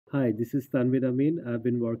Hi, this is TanbeenAmin. I've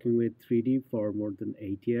been working with 3D for more than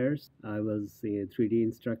 8 years. I was a 3D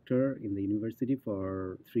instructor in the university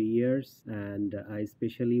for 3 years, and I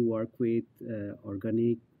specially work with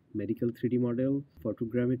organic medical 3D model,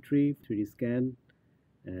 photogrammetry, 3D scan,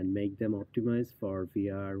 and make them optimized for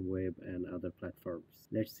VR, web, and other platforms.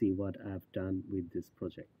 Let's see what I've done with this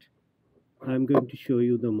project. I'm going to show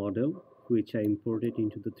you the model which I imported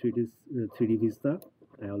into the 3D Vista.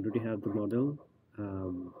 I already have the model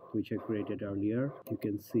which I created earlier. You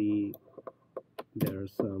can see there are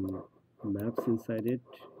some maps inside it.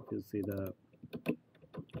 You can see the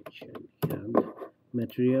and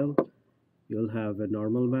material. You'll have a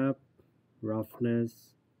normal map,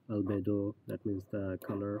 roughness, albedo, that means the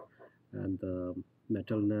color, and the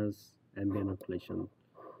metalness, ambient occlusion.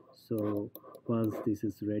 So once this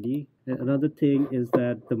is ready, another thing is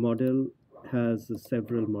that the model has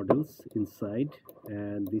several models inside,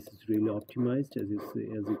 and this is really optimized. As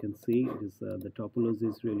you can see, it is the topology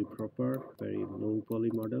is really proper, very low poly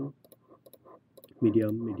model,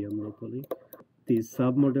 medium low poly. These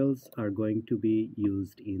submodels are going to be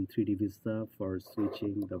used in 3D Vista for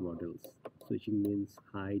switching the models. Switching means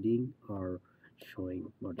hiding or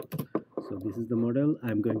showing models. So this is the model.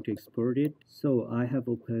 I'm going to export it. So I have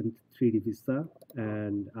opened 3D Vista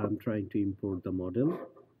and I'm trying to import the model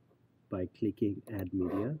by clicking Add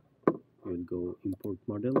Media. You'll go Import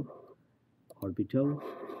Model, Orbital,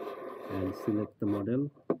 and select the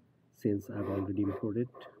model. Since I've already imported,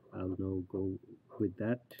 I'll now go with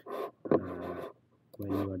that.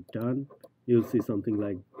 When you are done, you'll see something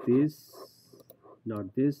like this.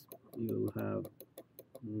 Not this. You'll have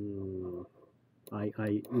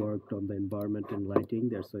I worked on the environment and lighting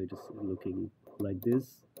there, so it is looking like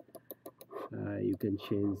this. You can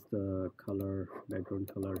change the color, background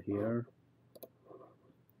color here.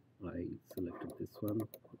 I selected this one,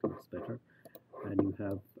 it looks better. And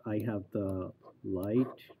I have the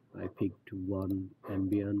light. I picked one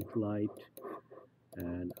ambient light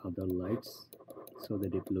and other lights so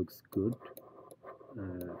that it looks good,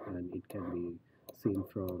 and it can be seen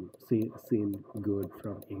good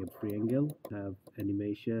from every angle. Have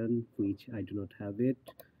animation, which I do not have it,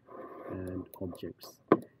 and objects.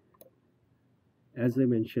 As I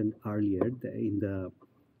mentioned earlier, in the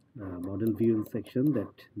model viewing section,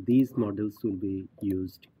 that these models will be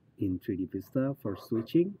used in 3D Vista for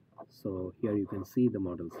switching. So here you can see the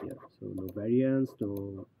models here. So no variance,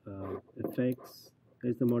 no effects.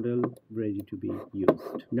 There's the model ready to be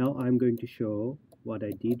used. Now I'm going to show what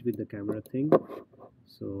I did with the camera thing.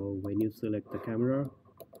 So when you select the camera,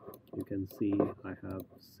 you can see I have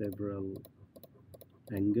several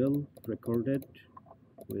angle recorded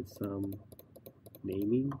with some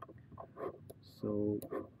naming. So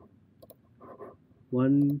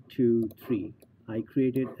 1, 2, 3. I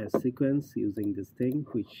created a sequence using this thing,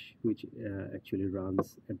 which actually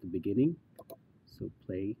runs at the beginning. So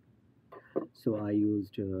play. So I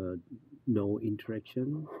used no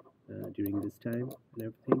interaction during this time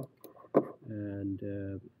and everything. And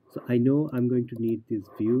so I know I'm going to need this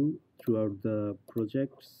view throughout the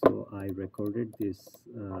project. So I recorded these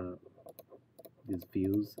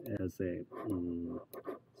views as a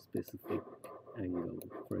specific angle.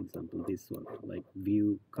 For example, this one, like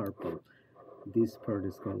view carpal. This part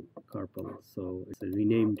is called carpal, so it's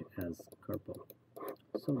renamed as carpal.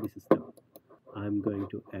 So this is done. I'm going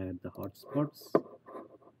to add the hotspots.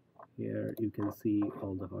 Here you can see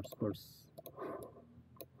all the hotspots.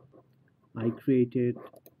 I created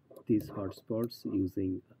these hotspots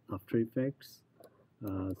using After Effects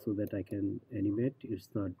so that I can animate. It's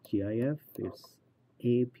not GIF, it's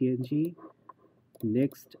APNG.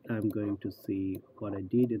 Next, I'm going to see what I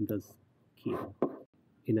did in the scheme.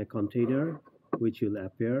 In a container, which will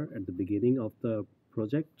appear at the beginning of the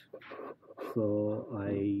project. So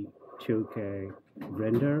I took a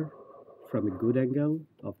render from a good angle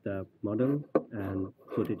of the model and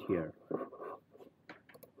put it here.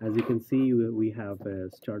 As you can see, we have a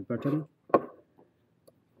start button.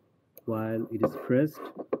 While it is pressed,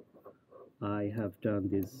 I have done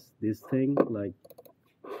this thing like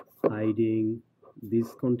hiding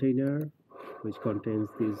this container which contains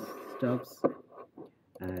these stuffs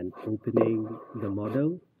and opening the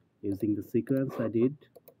model using the sequence I did.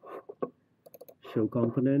 Show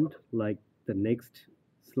component, like the next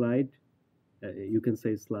slide, you can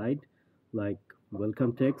say slide, like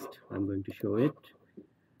welcome text. I'm going to show it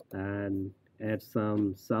and add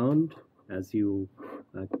some sound. As you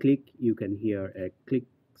click, you can hear a click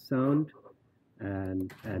sound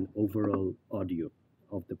and an overall audio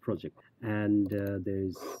of the project. And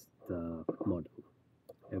there's the model.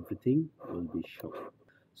 Everything will be shown.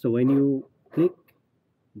 So when you click,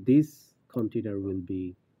 this container will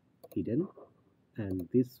be hidden, and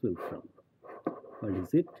this will come. What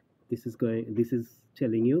is it? This is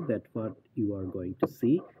telling you that what you are going to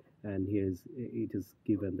see, and it is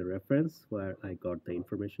given the reference where I got the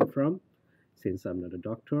information from. Since I'm not a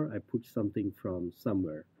doctor, I put something from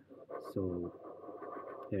somewhere. So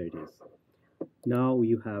here it is. Now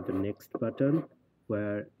you have a next button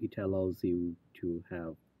where it allows you to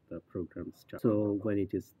have the program start. So when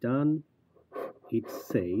it is done, it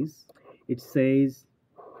says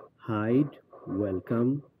hide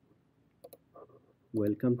welcome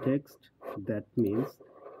text. That means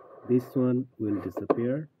this one will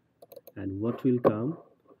disappear, and what will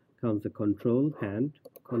comes the control hand.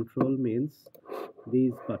 Control means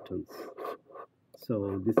these buttons.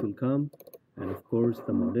 So this will come, and of course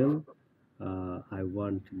the model. I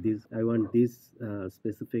want this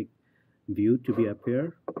specific view to be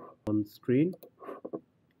appear on screen,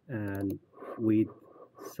 and with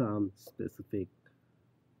some specific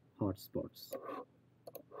hotspots.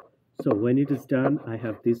 So when it is done, I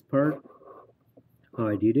have this part. How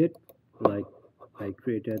I did it, like I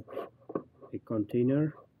created a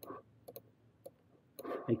container.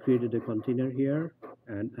 I created a container here,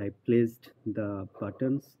 and I placed the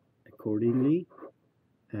buttons accordingly,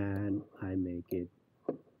 and I made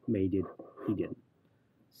it hidden.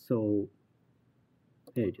 So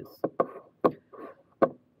there it is.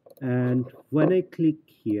 And when I click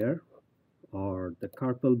here, or the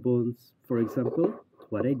carpal bones, for example,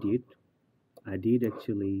 what I did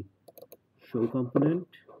actually show component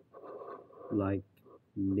like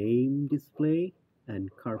name display and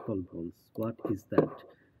carpal bones. What is that?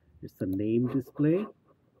 It's the name display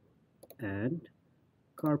and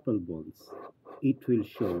carpal bones. It will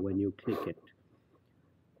show when you click it.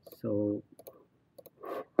 So,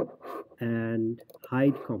 and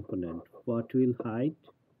hide component. What will hide?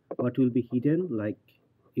 What will be hidden? Like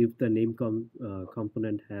if the name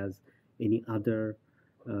component has any other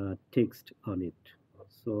text on it.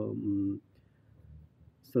 So,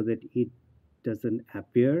 so that it doesn't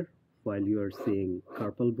appear while you are seeing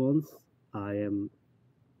carpal bones, I am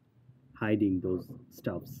hiding those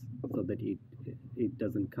stuffs so that it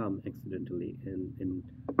doesn't come accidentally in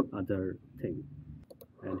other thing.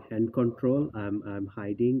 And hand control, I'm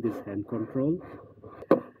hiding this hand control,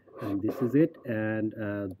 and this is it. And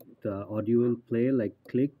the audio will play like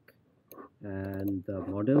click, and the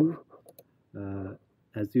model.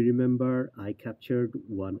 As you remember, I captured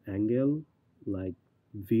one angle like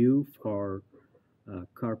view for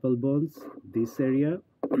carpal bones, this area.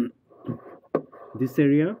 This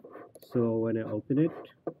area. So when I open it,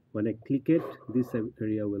 when I click it, this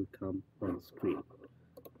area will come on screen.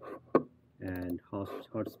 And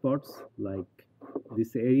hotspots, like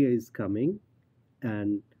this area is coming,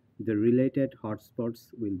 and the related hotspots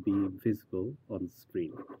will be visible on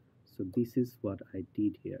screen. So this is what I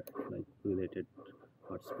did here, like related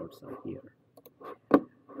hotspots are here.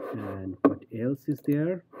 And what else is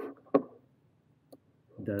there?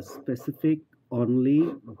 The specific, only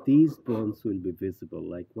these bones will be visible,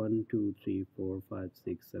 like 1 2 3 4 5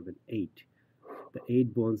 6 7 8. The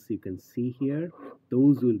 8 bones you can see here,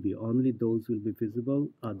 those will be visible,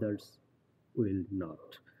 others will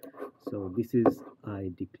not. So this is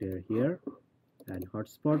I declare here. And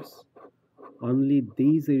hotspots, only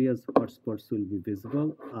these areas hotspots will be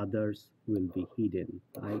visible, others will be hidden.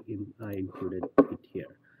 I included it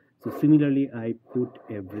here. So similarly, I put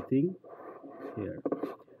everything here.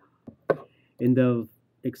 In the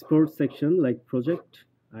export section, like project,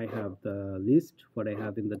 I have the list, what I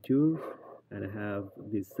have in the tour, and I have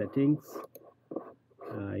these settings.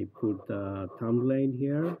 I put the thumbnail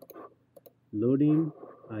here. Loading,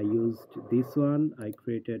 I used this one. I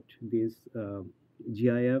created this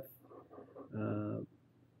GIF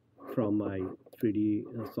from my 3D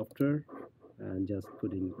software, and just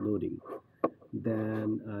putting loading.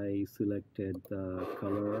 Then I selected the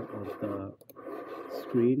color of the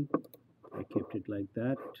screen. I kept it like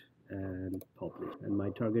that and publish. And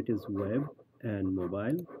my target is web and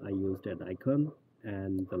mobile. I used an icon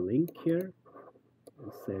and the link here,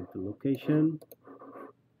 and set the location,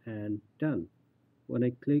 and done. When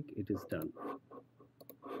I click, it is done.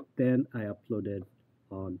 Then I uploaded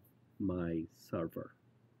on my server.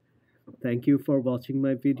 Thank you for watching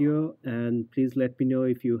my video, and please let me know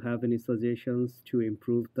if you have any suggestions to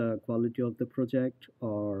improve the quality of the project,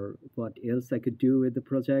 or what else I could do with the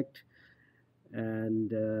project.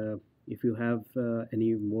 And if you have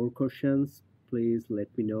any more questions, please let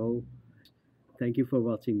me know. Thank you for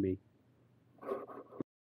watching me.